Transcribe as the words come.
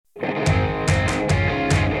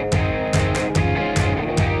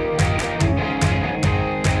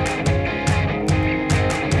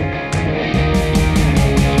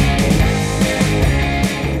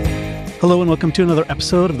Hello and welcome to another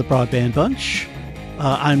episode of the Broadband Bunch.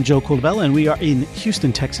 I'm Joe Coldwell, and we are in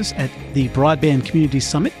Houston, Texas at the Broadband Community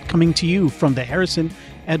Summit, coming to you from the Harrison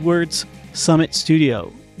Edwards Summit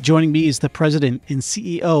Studio. Joining me is the president and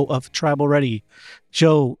CEO of Tribal Ready,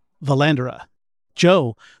 Joe Valandra.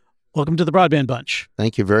 Joe, welcome to the Broadband Bunch.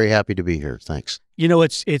 Thank you. Very happy to be here. Thanks. You know,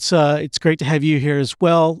 it's great to have you here as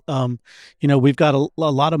well. We've got a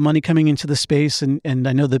lot of money coming into the space, and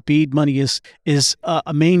I know the BEAD money is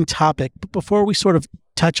a main topic. But before we sort of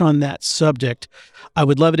touch on that subject, I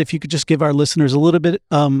would love it if you could just give our listeners a little bit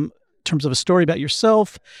in terms of a story about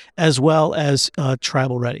yourself as well as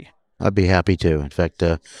Tribal Ready. I'd be happy to. In fact,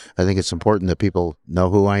 I think it's important that people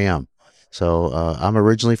know who I am. So I'm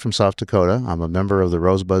originally from South Dakota. I'm a member of the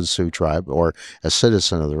Rosebud Sioux tribe, or a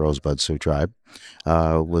citizen of the Rosebud Sioux tribe.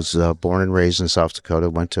 Was born and raised in South Dakota,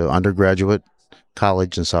 went to undergraduate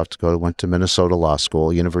college in South Dakota, went to Minnesota Law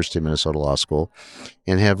School, University of Minnesota Law School,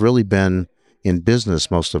 and have really been in business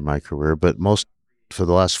most of my career, but for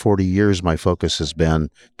the last 40 years, my focus has been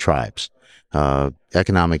tribes.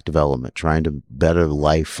 Economic development, trying to better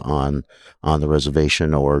life on the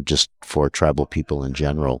reservation or just for tribal people in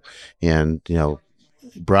general. And,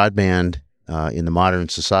 broadband in the modern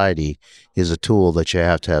society is a tool that you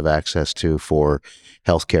have to have access to for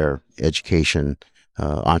healthcare, education,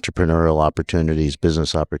 entrepreneurial opportunities,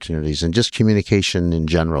 business opportunities, and just communication in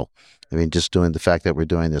general. I mean, just the fact that we're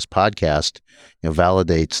doing this podcast,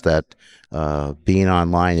 validates that being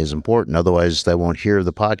online is important. Otherwise, they won't hear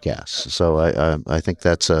the podcast. So I think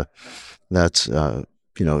that's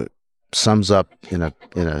sums up in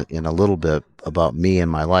a little bit about me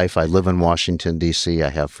and my life. I live in Washington, D.C. I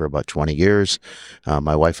have for about 20 years.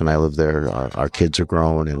 My wife and I live there. Our kids are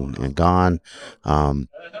grown and gone.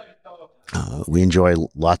 We enjoy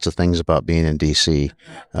lots of things about being in D.C.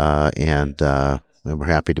 And we're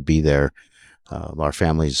happy to be there. Our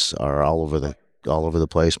families are all over the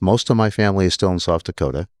place. Most of my family is still in South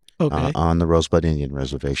Dakota, okay, on the Rosebud Indian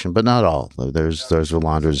Reservation, but not all. There's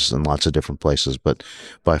Valandras in lots of different places, but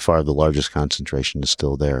by far the largest concentration is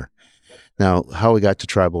still there. Now, how we got to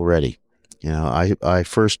Tribal Ready. I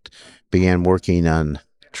first began working on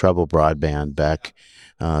tribal broadband back.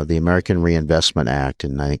 The American Reinvestment Act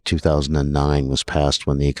in, I think, 2009 was passed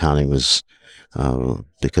when the economy was,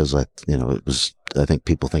 because it was, I think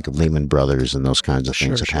people think of Lehman Brothers and those kinds of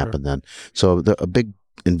things that happened then. So a big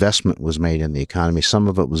investment was made in the economy. Some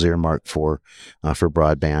of it was earmarked for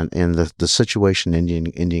broadband. And the situation in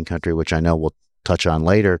Indian country, which I know we'll touch on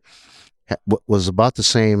later, was about the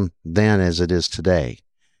same then as it is today.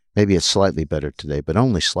 Maybe it's slightly better today, but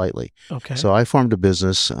only slightly. Okay. So I formed a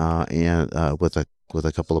business with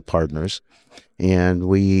a couple of partners, and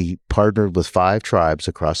we partnered with 5 tribes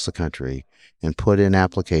across the country and put in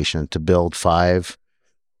application to build 5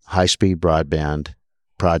 high-speed broadband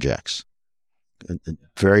projects.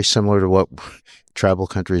 Very similar to what tribal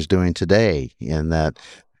country is doing today, in that,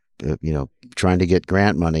 trying to get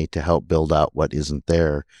grant money to help build out what isn't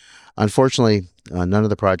there. Unfortunately, none of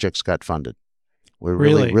the projects got funded. We're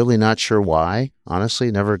really not sure why.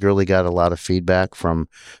 Honestly, never really got a lot of feedback from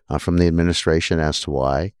the administration as to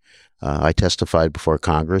why. I testified before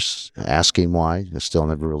Congress asking why. I still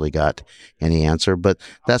never really got any answer. But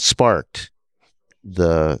that sparked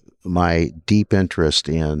my deep interest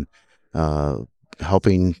in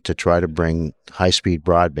helping to try to bring high-speed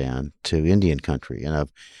broadband to Indian country, and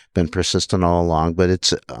I've been persistent all along. But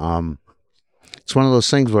it's one of those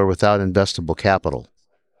things where without investable capital,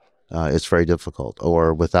 it's very difficult,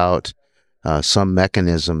 or without some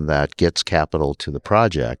mechanism that gets capital to the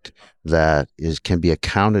project that can be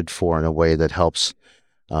accounted for in a way that helps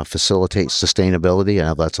facilitate sustainability. I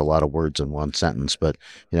know that's a lot of words in one sentence, but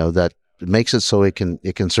that makes it so it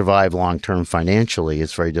can survive long term financially.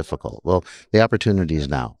 It's very difficult. Well, the opportunity is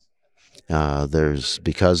now.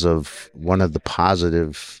 Because of one of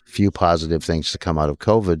the few positive things to come out of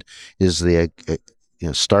COVID is the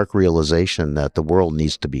stark realization that the world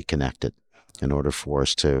needs to be connected in order for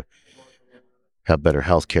us to have better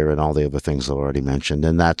health care and all the other things I've already mentioned.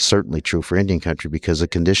 And that's certainly true for Indian country, because the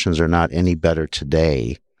conditions are not any better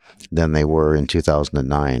today than they were in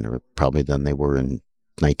 2009, or probably than they were in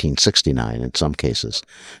 1969 in some cases.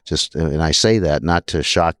 And I say that not to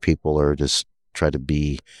shock people or just try to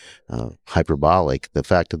be hyperbolic. The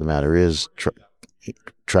fact of the matter is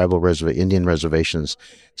Indian reservations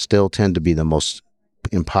still tend to be the most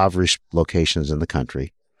impoverished locations in the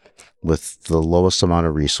country, with the lowest amount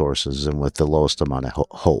of resources and with the lowest amount of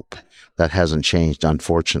hope. That hasn't changed,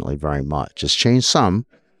 unfortunately, very much. It's changed some,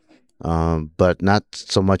 but not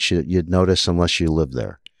so much you'd notice unless you live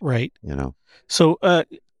there. Right. You know. So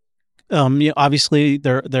Obviously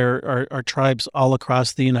there are tribes all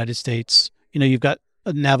across the United States. You've got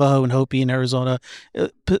Navajo and Hopi in Arizona,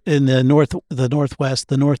 in the Northwest,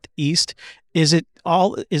 the Northeast. Is it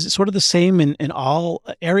sort of the same in all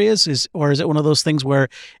areas? Or is it one of those things where,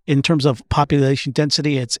 in terms of population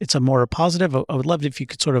density, it's a more positive? I would love it if you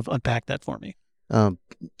could sort of unpack that for me. Um,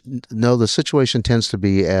 no, the situation tends to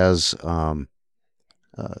be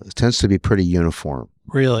pretty uniform.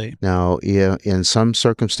 Really? Now, yeah, in some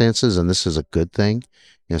circumstances, and this is a good thing,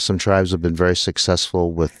 some tribes have been very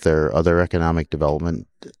successful with their other economic development,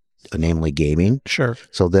 namely gaming. Sure.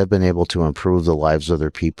 So they've been able to improve the lives of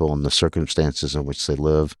their people and the circumstances in which they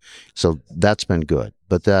live. So that's been good.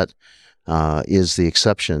 But that is the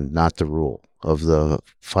exception, not the rule. Of the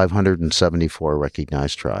 574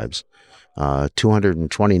 recognized tribes,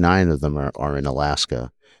 229 of them are in Alaska.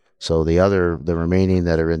 So the remaining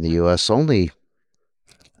that are in the U.S., only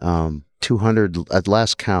 200 at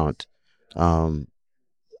last count.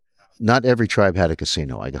 Not every tribe had a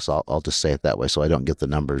casino. I guess I'll just say it that way so I don't get the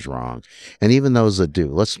numbers wrong. And even those that do,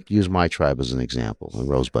 let's use my tribe as an example, in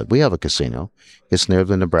Rosebud. We have a casino. It's near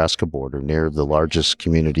the Nebraska border, near the largest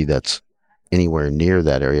community that's anywhere near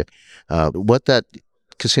that area. What that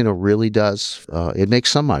casino really does, it makes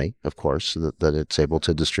some money, of course, that it's able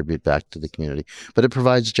to distribute back to the community, but it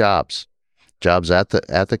provides jobs at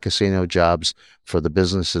the casino, jobs for the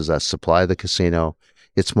businesses that supply the casino.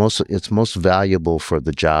 It's most valuable for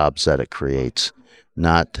the jobs that it creates,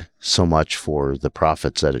 not so much for the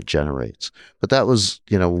profits that it generates. But that was,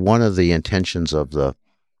 one of the intentions of the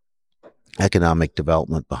economic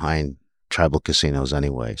development behind tribal casinos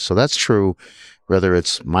anyway. So that's true whether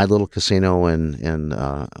it's my little casino in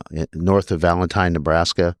north of Valentine,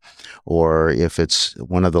 Nebraska, or if it's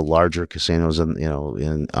one of the larger casinos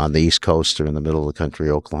in on the East Coast or in the middle of the country,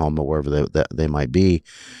 Oklahoma, wherever they might be.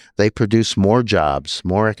 They produce more jobs,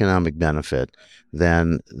 more economic benefit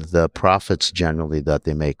than the profits generally that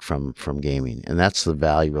they make from gaming. And that's the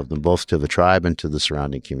value of them, both to the tribe and to the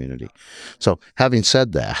surrounding community. So having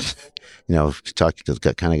said that,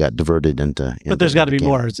 kind of got diverted into But there's got to be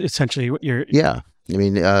gaming. more. It's essentially what you're. Yeah. I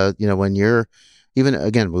mean, when you're, even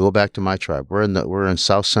again, we go back to my tribe. We're in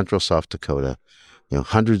South Central South Dakota,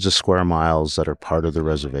 hundreds of square miles that are part of the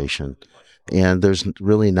reservation. And there's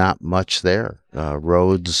really not much there.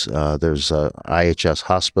 Roads, there's a IHS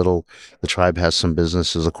hospital. The tribe has some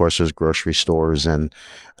businesses. Of course, there's grocery stores and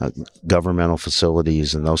governmental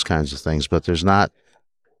facilities and those kinds of things. But there's not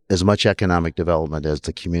as much economic development as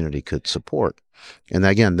the community could support. And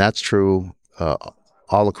again, that's true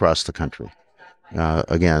all across the country.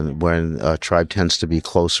 Again, when a tribe tends to be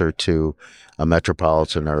closer to a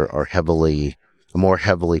metropolitan or a more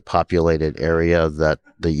heavily populated area that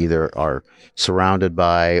they either are surrounded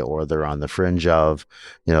by or they're on the fringe of,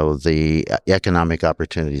 the economic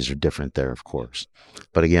opportunities are different there, of course.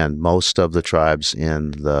 But again, most of the tribes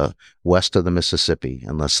in the west of the Mississippi,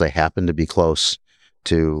 unless they happen to be close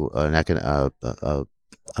to a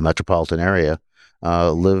metropolitan area,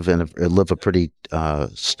 live a pretty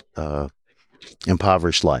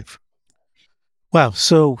impoverished life. Wow.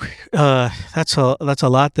 So that's a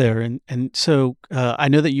lot there, and so I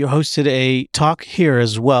know that you hosted a talk here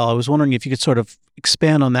as well. I was wondering if you could sort of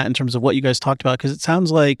expand on that in terms of what you guys talked about, because it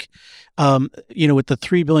sounds like, with the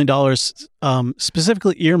 $3 billion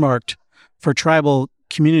specifically earmarked for tribal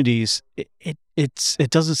communities, it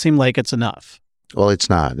doesn't seem like it's enough. Well, it's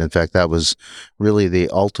not. In fact, that was really the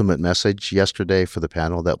ultimate message yesterday for the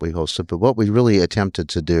panel that we hosted. But what we really attempted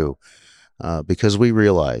to do, because we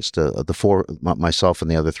realized myself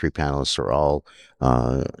and the other three panelists are all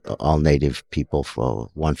native people.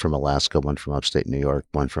 One from Alaska, one from upstate New York,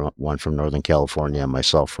 one from Northern California, and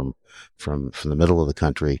myself from the middle of the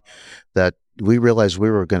country. That we realized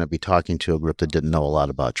we were going to be talking to a group that didn't know a lot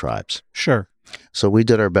about tribes. Sure. So we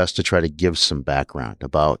did our best to try to give some background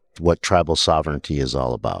about what tribal sovereignty is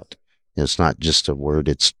all about. It's not just a word;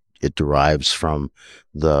 it derives from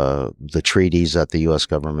the treaties that the U.S.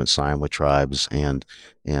 government signed with tribes and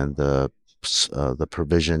the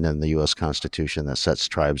provision in the U.S. Constitution that sets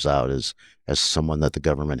tribes out as someone that the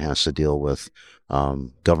government has to deal with,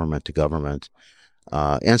 government to government,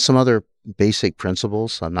 and some other basic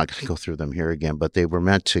principles. I'm not going to go through them here again, but they were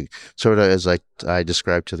meant to sort of, as I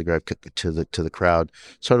described to the crowd,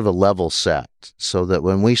 sort of a level set, so that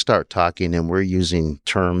when we start talking and we're using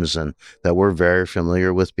terms and that we're very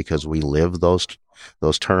familiar with because we live those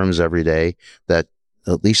terms every day, that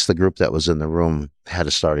at least the group that was in the room had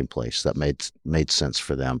a starting place that made sense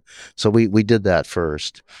for them. So we did that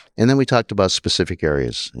first, and then we talked about specific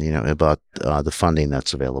areas, about the funding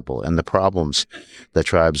that's available and the problems that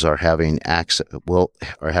tribes are having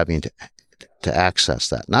to access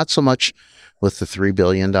that. Not so much with the $3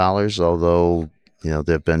 billion, although there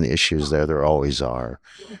have been issues there. There always are.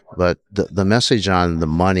 But the message on the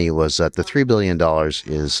money was that the $3 billion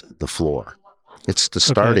is the floor. It's the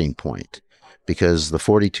Okay. starting point, because the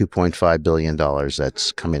 $42.5 billion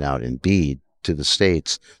that's coming out in BEAD to the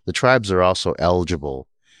states, the tribes are also eligible,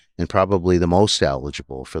 and probably the most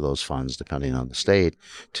eligible for those funds, depending on the state,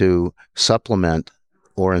 to supplement,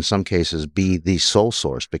 or in some cases be the sole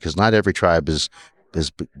source, because not every tribe has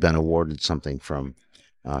been awarded something from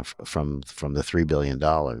the $3 billion.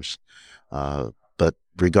 But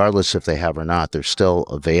regardless if they have or not, they're still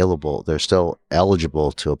available. They're still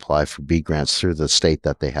eligible to apply for B grants through the state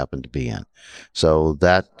that they happen to be in. So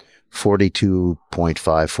that $42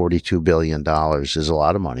 billion is a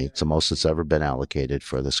lot of money. It's the most that's ever been allocated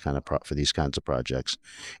for for these kinds of projects,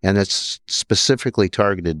 and it's specifically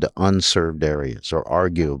targeted to unserved areas, or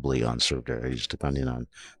arguably unserved areas, depending on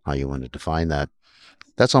how you want to define that.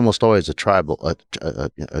 That's almost always a tribal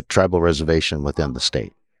reservation within the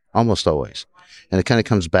state, almost always. And it kind of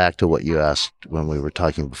comes back to what you asked when we were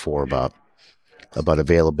talking before about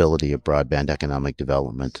availability of broadband economic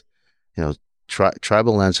development. You know,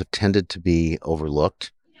 tribal lands have tended to be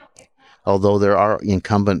overlooked, although there are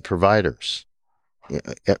incumbent providers.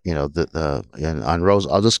 And on Rose,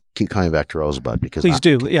 I'll just keep coming back to Rosebud Please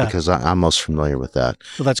do. Yeah. I'm most familiar with that.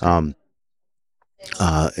 Well, that's great.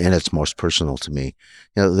 And it's most personal to me.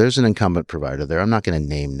 There's an incumbent provider there. I'm not going to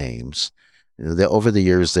name names. Over the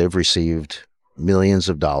years, they've received millions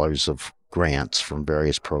of dollars of grants from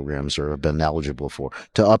various programs, or have been eligible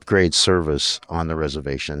to upgrade service on the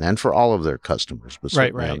reservation, and for all of their customers. But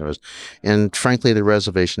Right. And frankly, the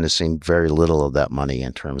reservation has seen very little of that money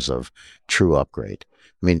in terms of true upgrade.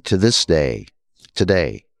 I mean, to this day,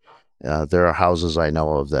 today, there are houses I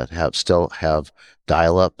know of that still have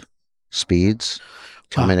dial-up speeds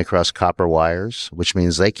coming across copper wires, which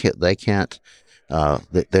means they can't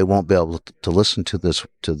they won't be able to listen to this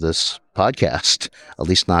podcast, at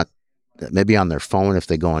least not maybe on their phone. If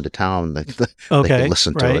they go into town, they can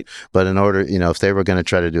listen to it. But in order, if they were going to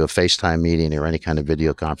try to do a FaceTime meeting or any kind of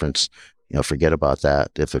video conference, forget about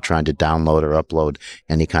that. If they're trying to download or upload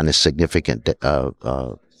any kind of significant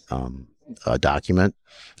document,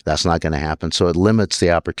 that's not going to happen. So it limits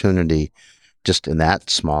the opportunity just in that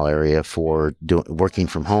small area for working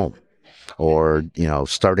from home, or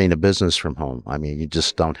starting a business from home. I mean, you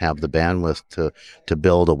just don't have the bandwidth to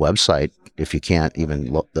build a website if you can't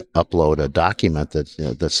even upload a document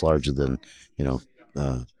that's larger than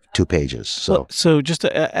 2 pages. So just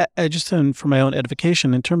for my own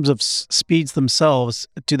edification, in terms of speeds themselves,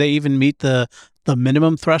 do they even meet the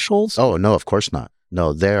minimum thresholds? Oh no, of course not.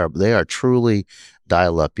 No, they are truly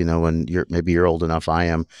dial up. When you're old enough, I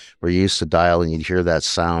am, where you used to dial and you'd hear that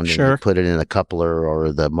sound, Sure. And you put it in a coupler,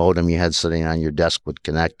 or the modem you had sitting on your desk would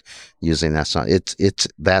connect using that sound. It's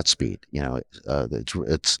that speed.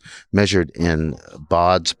 It's measured in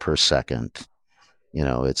bauds per second.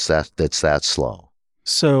 It's that slow.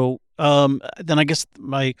 So then I guess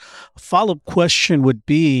my follow-up question would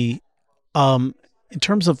be, in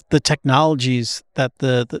terms of the technologies that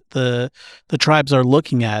the tribes are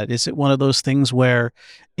looking at, is it one of those things where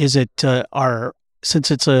since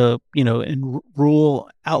it's in rural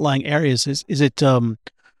outlying areas, is it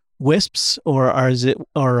wisps, or is it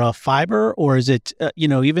fiber, or is it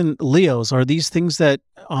even LEOs? Are these things that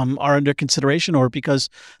are under consideration, or because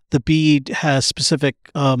the BEAD has specific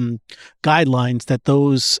guidelines that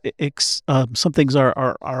those some things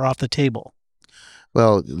are off the table?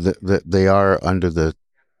 Well, they are under the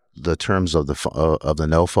terms of the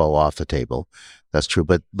NOFO off the table. That's true,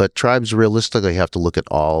 but tribes realistically have to look at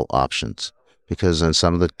all options, because in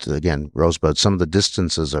some of Rosebud, some of the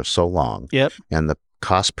distances are so long. Yep. And the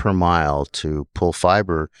cost per mile to pull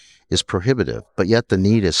fiber is prohibitive, but yet the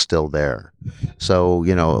need is still there. So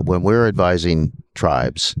when we're advising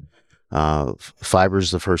tribes, fiber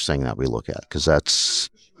is the first thing that we look at, because that's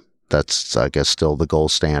I guess still the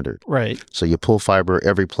gold standard. Right. So you pull fiber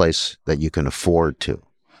every place that you can afford to.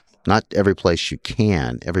 Not every place you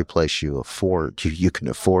can, every place you can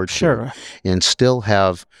afford Sure. to, and still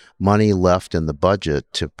have money left in the budget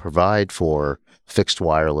to provide for fixed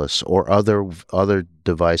wireless or other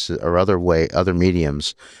devices, or other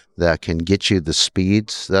mediums that can get you the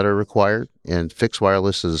speeds that are required. And fixed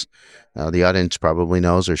wireless is, the audience probably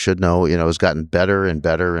knows, or should know, has gotten better and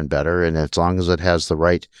better and better. And as long as it has the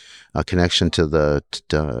right connection to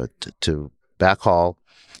to backhaul,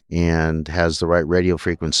 and has the right radio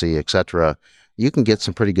frequency, etc., you can get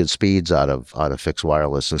some pretty good speeds out of fixed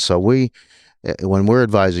wireless. And so when we're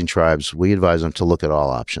advising tribes, we advise them to look at all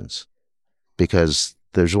options, because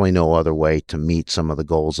there's really no other way to meet some of the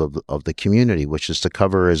goals of the community, which is to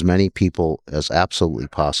cover as many people as absolutely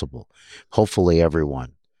possible, hopefully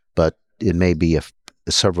everyone. But it may be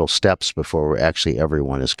several steps before actually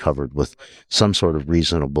everyone is covered with some sort of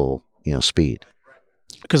reasonable, speed.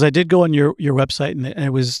 Because I did go on your website,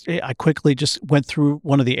 and I quickly just went through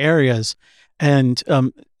one of the areas, and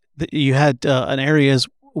you had an areas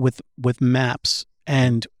with maps,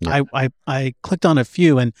 and Yeah. I clicked on a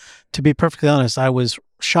few, and to be perfectly honest, I was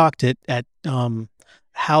shocked at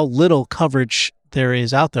how little coverage there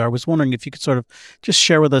is out there. I was wondering if you could sort of just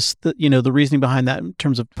share with us the reasoning behind that in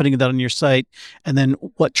terms of putting that on your site, and then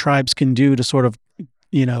what tribes can do to sort of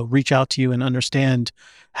reach out to you and understand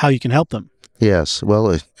how you can help them. Yes. Well,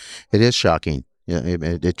 it is shocking. Yeah,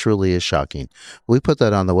 it truly is shocking. We put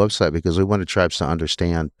that on the website because we wanted tribes to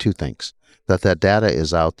understand two things: that data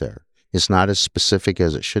is out there. It's not as specific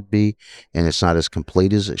as it should be, and it's not as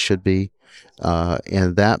complete as it should be.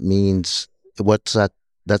 And that means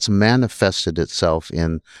that's manifested itself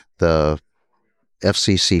in the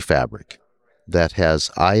FCC fabric that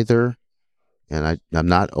has either, and I'm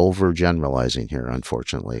not overgeneralizing here,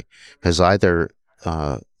 unfortunately, has either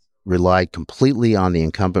relied completely on the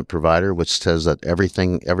incumbent provider, which says that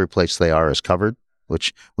every place they are is covered,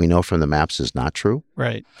 which we know from the maps is not true,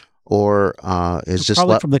 Right. or is just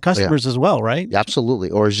Probably left, from the yeah, customers as well, right?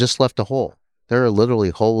 absolutely, or is just left a hole. There are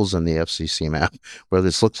literally holes in the FCC map where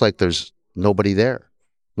this looks like there's nobody there.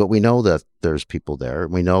 But we know that there's people there.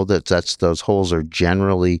 We know that those holes are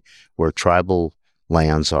generally where tribal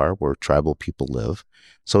lands are, where tribal people live.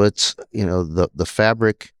 So it's, the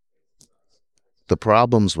fabric, the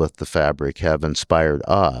problems with the fabric have inspired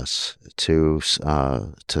us to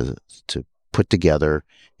put together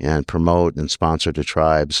and promote and sponsor to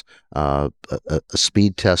tribes a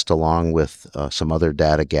speed test along with some other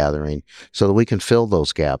data gathering so that we can fill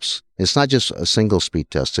those gaps. It's not just a single speed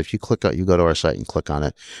test. If you go to our site and click on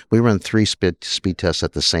it, we run 3 speed tests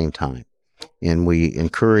at the same time. And we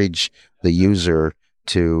encourage the user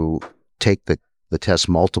to take the test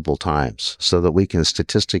multiple times so that we can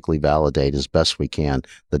statistically validate as best we can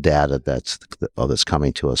the data that's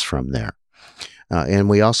coming to us from there. And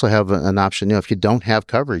we also have an option, if you don't have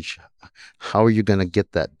coverage, how are you going to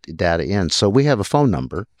get that data in? So we have a phone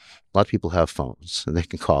number. A lot of people have phones, and they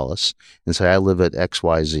can call us and say, I live at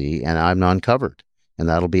XYZ and I'm non-covered, and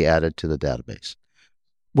that'll be added to the database.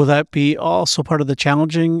 Will that be also part of the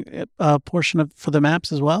challenging portion for the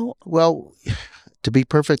maps as well? Well, to be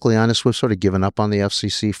perfectly honest, we've sort of given up on the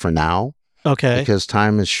FCC for now. Okay. Because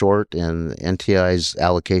time is short and NTI's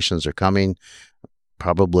allocations are coming,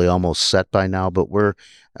 probably almost set by now. But we're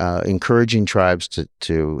encouraging tribes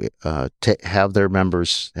to have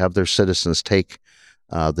their citizens take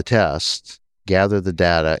the test, gather the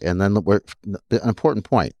data, and then an important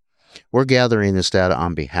point: we're gathering this data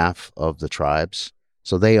on behalf of the tribes.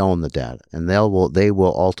 So they own the data, and they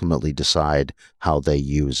will ultimately decide how they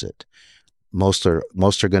use it. Most are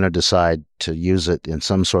going to decide to use it in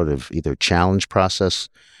some sort of either challenge process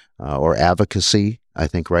or advocacy. I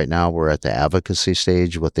think right now we're at the advocacy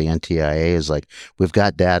stage with the NTIA is like, we've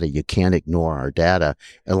got data. You can't ignore our data,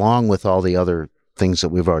 along with all the other things that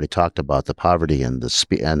we've already talked about, the poverty and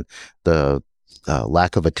the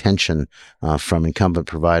lack of attention from incumbent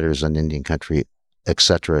providers in Indian country, et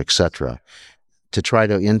cetera, to try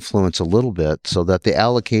to influence a little bit so that the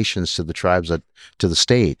allocations to the tribes, to the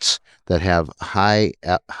states that have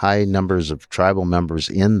high numbers of tribal members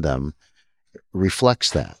in them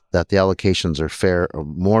reflects that the allocations are fair or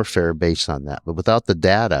more fair based on that. But without the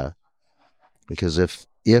data, because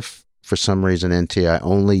if for some reason NTI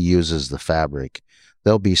only uses the fabric,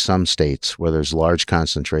 there'll be some states where there's large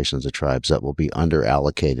concentrations of tribes that will be under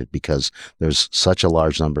allocated because there's such a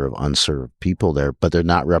large number of unserved people there, but they're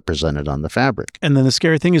not represented on the fabric. And then the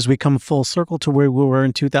scary thing is we come full circle to where we were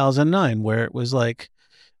in 2009, where it was like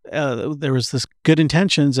there was this good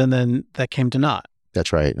intentions, and then that came to naught.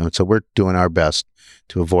 That's right. And so we're doing our best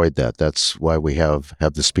to avoid that. That's why we have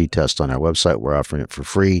the speed test on our website. We're offering it for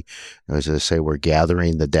free. As I say, we're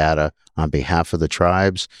gathering the data on behalf of the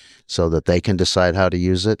tribes so that they can decide how to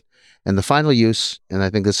use it. And the final use, and I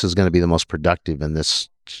think this is going to be the most productive in this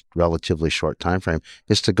relatively short time frame,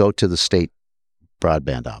 is to go to the state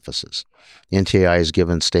broadband offices. NTI has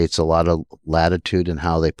given states a lot of latitude in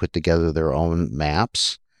how they put together their own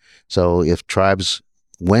maps. So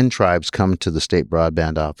when tribes come to the state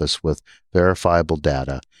broadband office with verifiable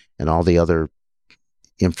data and all the other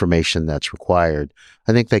information that's required,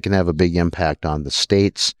 I think they can have a big impact on the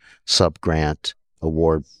state's sub-grant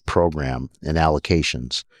award program and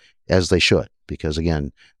allocations, as they should. Because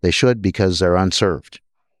again, they should, because they're unserved.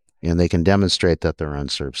 and they can demonstrate that they're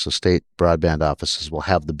unserved. So state broadband offices will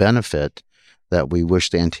have the benefit that we wish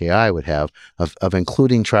the NTI would have of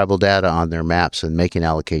including tribal data on their maps and making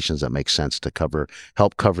allocations that make sense to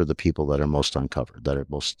help cover the people that are most uncovered, that are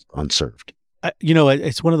most unserved.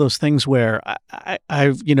 It's one of those things where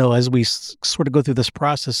I've, as we sort of go through this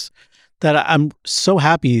process, that I'm so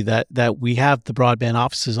happy that we have the broadband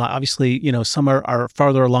offices. Obviously, some are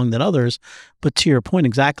farther along than others, but to your point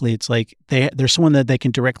exactly, it's like there's someone that they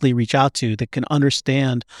can directly reach out to that can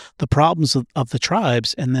understand the problems of the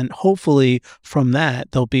tribes, and then hopefully from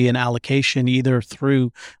that there'll be an allocation either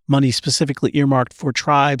through money specifically earmarked for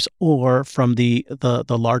tribes or from the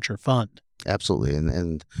larger fund. Absolutely,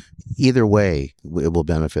 and either way, it will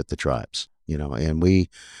benefit the tribes. And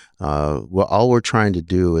well, all we're trying to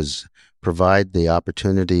do is provide the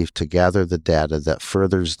opportunity to gather the data that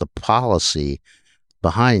furthers the policy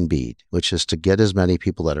behind BEAD, which is to get as many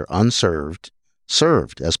people that are unserved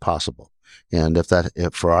served as possible. And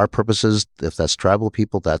if for our purposes, if that's tribal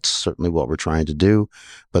people, that's certainly what we're trying to do.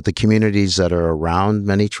 But the communities that are around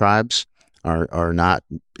many tribes are not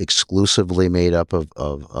exclusively made up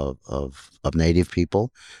of Native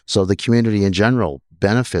people. So the community in general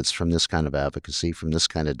benefits from this kind of advocacy, from this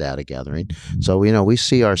kind of data gathering. So we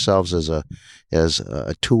see ourselves as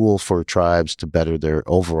a tool for tribes to better their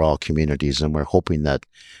overall communities, and we're hoping that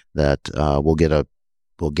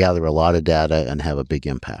we'll gather a lot of data and have a big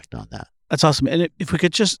impact on that. That's awesome. And if we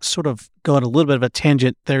could just sort of go on a little bit of a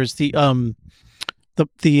tangent, there's the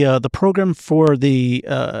program for the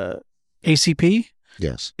ACP.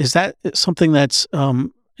 Yes. Is that something that's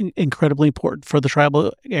incredibly important for the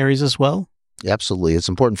tribal areas as well? Absolutely. It's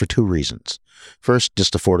important for two reasons. First,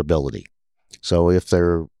 just affordability. So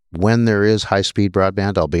when there is high-speed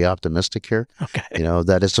broadband, I'll be optimistic here, okay,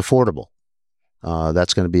 that it's affordable.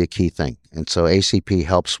 That's going to be a key thing. And so ACP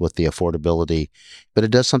helps with the affordability, but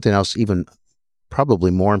it does something else even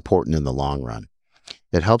probably more important in the long run.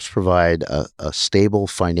 It helps provide a stable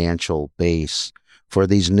financial base for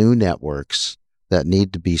these new networks that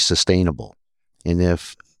need to be sustainable. And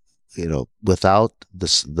if without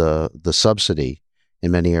the subsidy in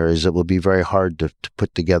many areas, it will be very hard to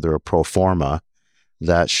put together a pro forma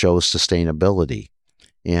that shows sustainability.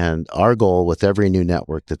 And our goal with every new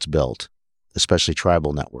network that's built, especially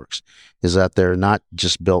tribal networks, is that they're not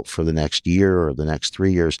just built for the next year or the next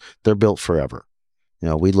 3 years, they're built forever.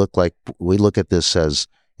 We look at this as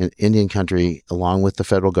an Indian country, along with the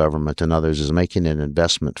federal government and others, is making an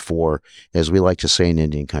investment for, as we like to say in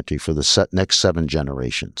Indian country, for the next 7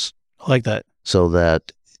 generations. I like that. So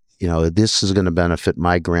that, this is going to benefit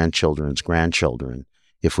my grandchildren's grandchildren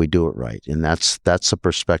if we do it right. And that's a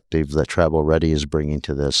perspective that Travel Ready is bringing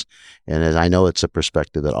to this. And as I know it's a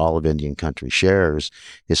perspective that all of Indian country shares.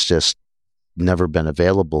 It's just never been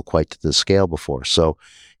available quite to this scale before. So,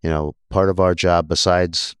 part of our job,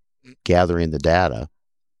 besides gathering the data,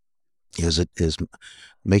 is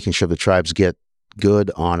making sure the tribes get good,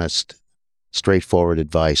 honest, straightforward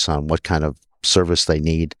advice on what kind of service they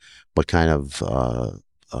need, what kind of,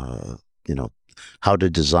 how to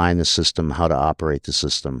design the system, how to operate the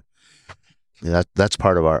system. That's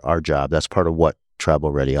part of our job. That's part of what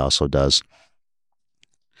Travel Ready also does.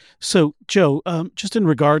 So, Joe, just in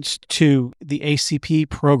regards to the ACP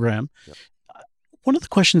program, Yep. One of the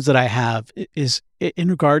questions that I have is in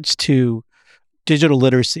regards to digital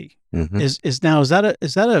literacy. Mm-hmm. Is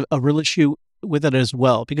that a real issue with it as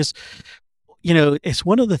well? Because it's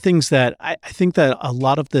one of the things that I think that a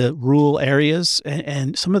lot of the rural areas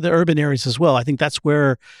and some of the urban areas as well, I think that's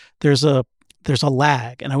where there's a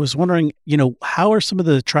lag. And I was wondering, how are some of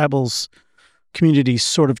the tribals communities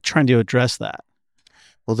sort of trying to address that?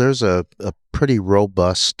 Well, there's a pretty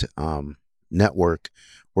robust network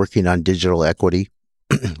working on digital equity,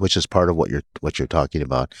 which is part of what you're talking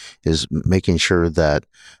about, is making sure that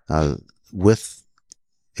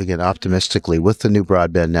optimistically, with the new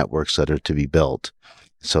broadband networks that are to be built,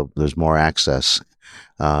 so there's more access,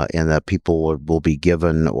 and that people will be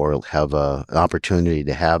given or have an opportunity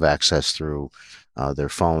to have access through their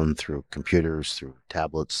phone, through computers, through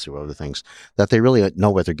tablets, through other things, that they really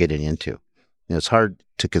know what they're getting into. It's hard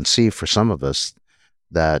to conceive for some of us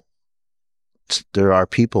that there are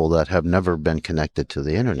people that have never been connected to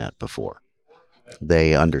the internet before.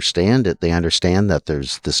 They understand it. They understand that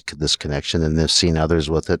there's this connection, and they've seen others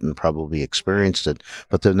with it and probably experienced it,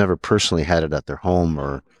 but they've never personally had it at their home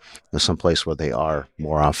or someplace where they are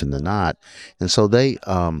more often than not. And so they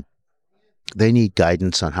need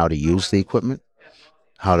guidance on how to use the equipment,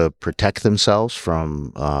 how to protect themselves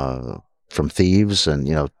from thieves and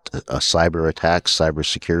cyber attacks, cyber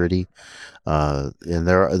security. And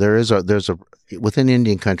there's a within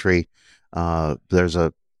Indian country, there's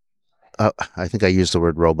a I think I used the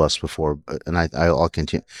word robust before, and I'll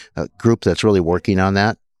continue. A group that's really working on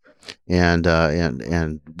that, and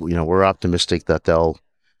we're optimistic that they'll,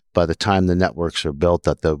 by the time the networks are built,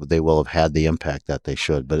 that they will have had the impact that they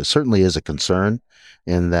should. But it certainly is a concern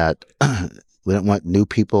in that we don't want new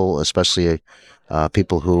people, especially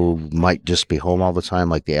people who might just be home all the time,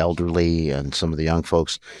 like the elderly and some of the young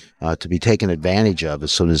folks, to be taken advantage of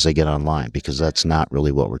as soon as they get online, because that's not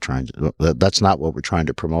really what we're trying to. That's not what we're trying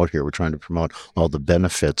to promote here. We're trying to promote all the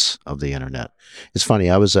benefits of the internet. It's funny.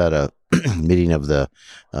 I was at a meeting of the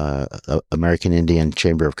American Indian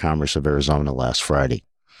Chamber of Commerce of Arizona last Friday,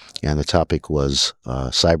 and the topic was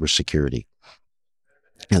cybersecurity.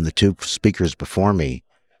 And the two speakers before me,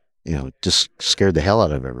 just scared the hell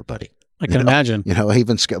out of everybody. I can imagine.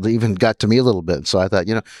 Even got to me a little bit. So I thought,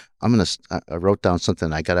 I wrote down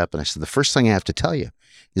something. I got up and I said, the first thing I have to tell you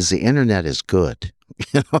is the internet is good.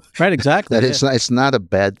 Right, exactly. That it's not a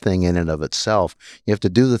bad thing in and of itself. You have to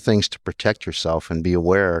do the things to protect yourself and be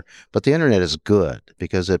aware. But the internet is good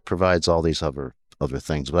because it provides all these other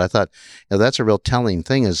things. But I thought, that's a real telling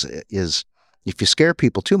thing is if you scare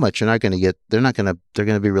people too much, they're going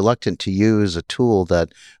to be reluctant to use a tool that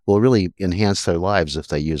will really enhance their lives if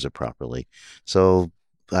they use it properly. So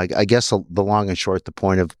I guess the long and short, the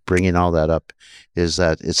point of bringing all that up is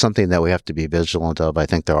that it's something that we have to be vigilant of. I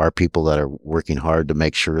think there are people that are working hard to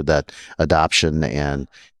make sure that adoption and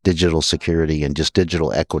digital security and just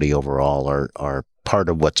digital equity overall are part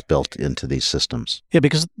of what's built into these systems. Yeah,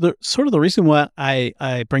 because the reason why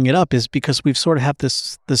I bring it up is because we've sort of have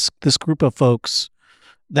this group of folks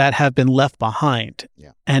that have been left behind.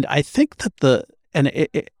 Yeah. And I think that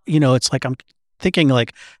it's like I'm thinking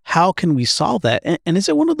like, how can we solve that? And is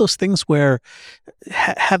it one of those things where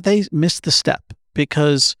have they missed the step?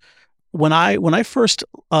 Because when I first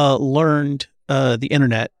learned the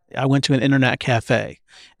internet, I went to an internet cafe,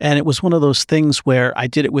 and it was one of those things where I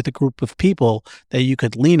did it with a group of people that you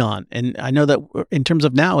could lean on. And I know that in terms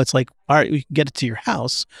of now, it's like, all right, we can get it to your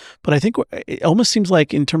house. But I think it almost seems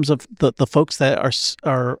like in terms of the folks that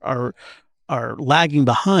are lagging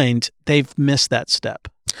behind, they've missed that step.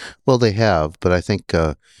 Well, they have, but I think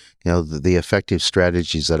the effective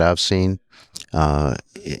strategies that I've seen,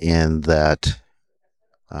 and that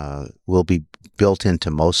will be built into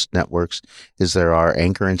most networks, is there are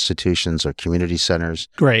anchor institutions or community centers,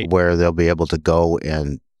 Great, where they'll be able to go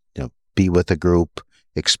and be with a group,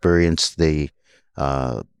 experience the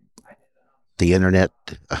internet,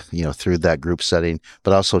 through that group setting,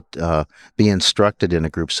 but also be instructed in a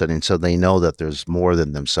group setting so they know that there's more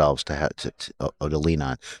than themselves to have to lean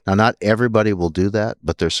on. Now, not everybody will do that,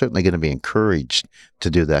 but they're certainly going to be encouraged to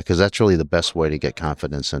do that, because that's really the best way to get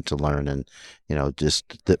confidence and to learn. And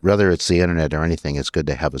just that, whether it's the internet or anything, it's good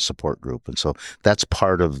to have a support group. And so that's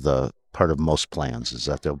part of most plans, is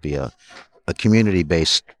that there'll be a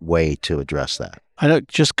community-based way to address that. I know,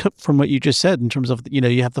 just from what you just said, in terms of,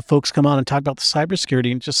 you have the folks come on and talk about the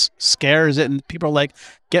cybersecurity, and it just scares it, and people are like,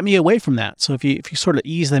 get me away from that. So if you sort of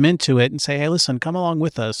ease them into it and say, hey, listen, come along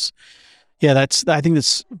with us. Yeah, I think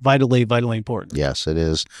that's vitally, vitally important. Yes, it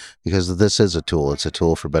is, because this is a tool. It's a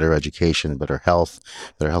tool for better education, better health,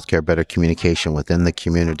 better healthcare, better communication within the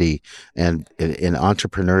community, and in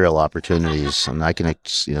entrepreneurial opportunities. And I can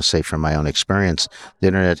say from my own experience, the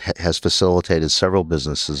internet has facilitated several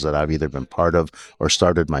businesses that I've either been part of or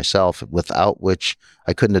started myself, without which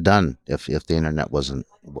I couldn't have done if the internet wasn't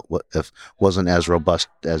as robust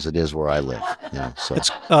as it is where I live. So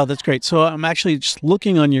that's great. So I'm actually just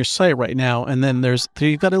looking on your site right now, and then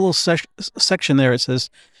you've got a little section there. It says,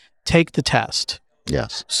 "Take the test."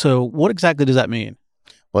 Yes. So what exactly does that mean?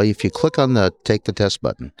 Well, if you click on the "Take the Test"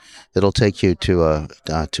 button, it'll take you to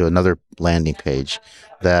another landing page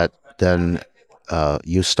that then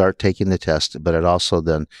you start taking the test, but it also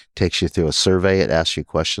then takes you through a survey. It asks you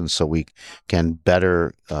questions so we can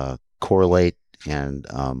better correlate and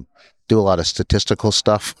do a lot of statistical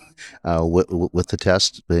stuff with the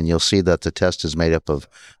test. And you'll see that the test is made up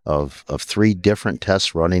of 3 different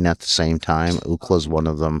tests running at the same time. Ookla is one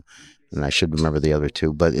of them, and I should remember the other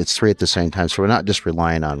 2, but it's 3 at the same time. So we're not just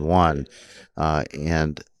relying on one.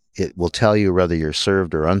 And it will tell you whether you're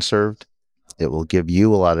served or unserved. It will give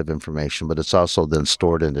you a lot of information, but it's also then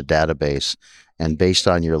stored in a database. And based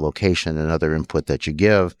on your location and other input that you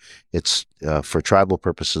give, it's for tribal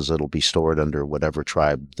purposes, it'll be stored under whatever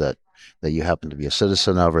tribe that you happen to be a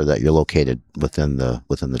citizen of, or that you're located within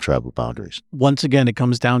the tribal boundaries. Once again, it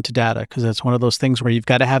comes down to data, because it's one of those things where you've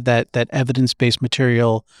got to have that evidence-based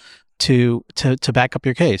material to back up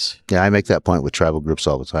your case. Yeah, I make that point with tribal groups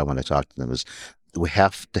all the time when I talk to them, is we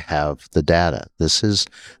have to have the data. This is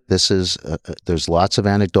there's lots of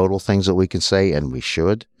anecdotal things that we can say, and we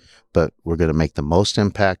should, but we're going to make the most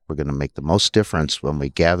impact. We're going to make the most difference when we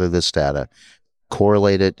gather this data,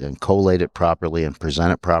 correlate it and collate it properly and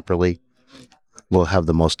present it properly. We'll have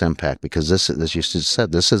the most impact because this, as you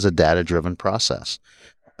said, this is a data-driven process.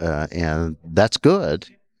 And that's good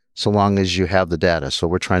so long as you have the data. So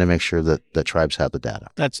we're trying to make sure that the tribes have the data.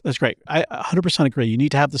 That's great. I 100% agree. You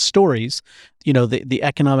need to have the stories, the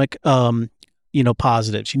economic,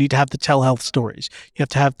 positives. You need to have the telehealth stories. You have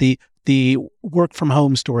to have the work from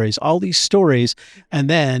home stories, all these stories. And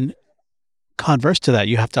then converse to that,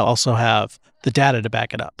 you have to also have the data to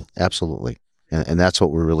back it up. Absolutely. And that's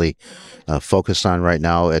what we're really focused on right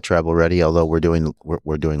now at Tribal Ready. Although we're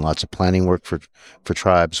doing lots of planning work for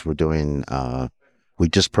tribes. We're doing we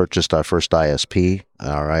just purchased our first ISP.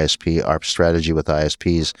 Our strategy with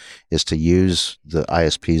ISPs is to use the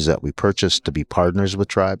ISPs that we purchased to be partners with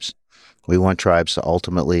tribes. We want tribes to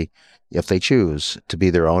ultimately, if they choose, to be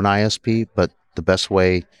their own ISP. But the best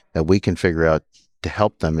way that we can figure out to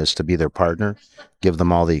help them is to be their partner, give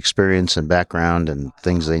them all the experience and background and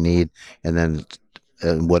things they need, and then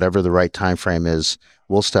whatever the right time frame is,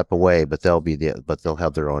 we'll step away, but they'll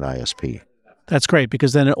have their own ISP. That's great,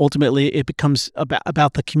 because then ultimately it becomes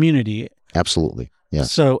about the community. Absolutely. Yeah.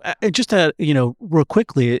 So just real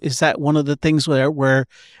quickly, is that one of the things where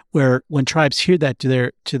when tribes hear that,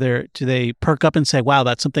 do they perk up and say, wow,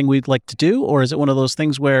 that's something we'd like to do? Or is it one of those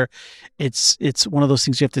things where it's one of those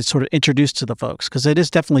things you have to sort of introduce to the folks? Because it is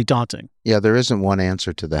definitely daunting. Yeah, there isn't one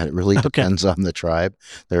answer to that. It really depends on the tribe.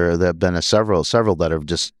 There have been several that have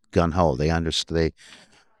just gun-ho. They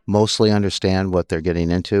mostly understand what they're getting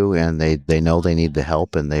into, and they know they need the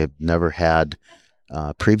help, and they've never had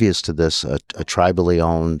previous to this, a tribally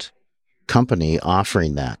owned company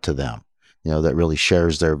offering that to them, that really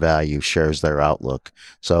shares their value, shares their outlook.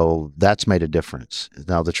 So that's made a difference.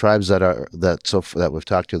 Now, the tribes that we've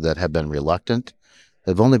talked to that have been reluctant,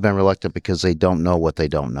 they've only been reluctant because they don't know what they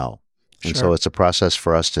don't know. And so it's a process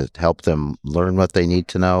for us to help them learn what they need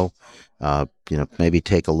to know, maybe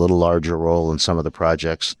take a little larger role in some of the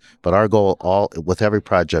projects. But our goal with every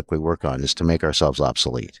project we work on is to make ourselves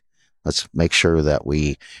obsolete. Let's make sure that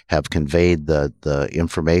we have conveyed the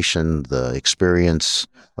information, the experience,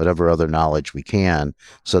 whatever other knowledge we can,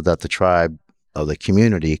 so that the tribe of the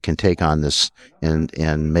community can take on this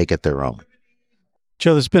and make it their own.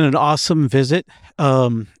 Joe, there's been an awesome visit.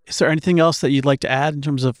 Is there anything else that you'd like to add in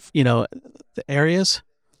terms of, the areas?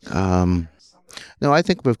 No, I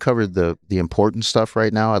think we've covered the important stuff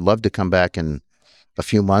right now. I'd love to come back in a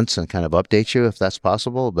few months and kind of update you if that's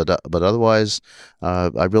possible. But otherwise,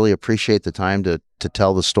 I really appreciate the time to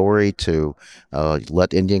tell the story, to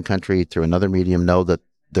let Indian Country through another medium know that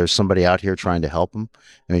there's somebody out here trying to help them.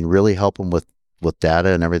 I mean, really help them with data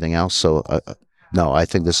and everything else. So no, I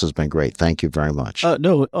think this has been great. Thank you very much.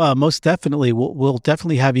 No, most definitely. We'll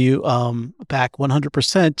definitely have you back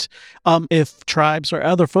 100%. If tribes or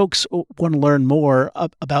other folks want to learn more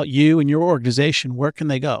about you and your organization, where can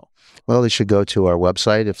they go? Well, they should go to our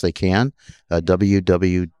website if they can,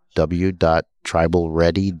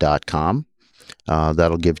 www.tribalready.com.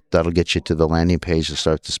 That'll get you to the landing page to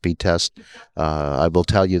start the speed test. I will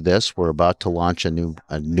tell you this: we're about to launch a new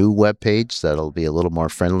web page that'll be a little more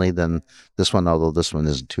friendly than this one, although this one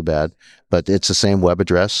isn't too bad. But it's the same web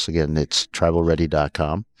address. Again, it's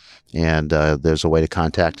tribalready.com, and there's a way to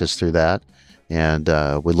contact us through that. And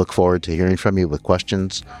we look forward to hearing from you with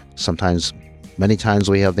questions. Many times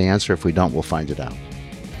we have the answer. If we don't, we'll find it out.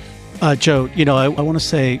 Joe, I want to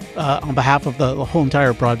say on behalf of the whole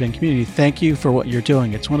entire broadband community, thank you for what you're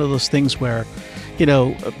doing. It's one of those things where,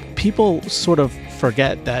 people sort of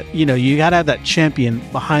forget that, you got to have that champion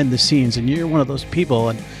behind the scenes, and you're one of those people.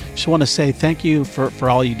 And just want to say thank you for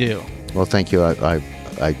all you do. Well, thank you. I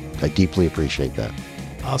deeply appreciate that.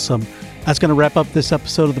 Awesome. That's going to wrap up this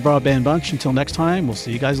episode of the Broadband Bunch. Until next time, we'll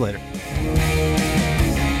see you guys later.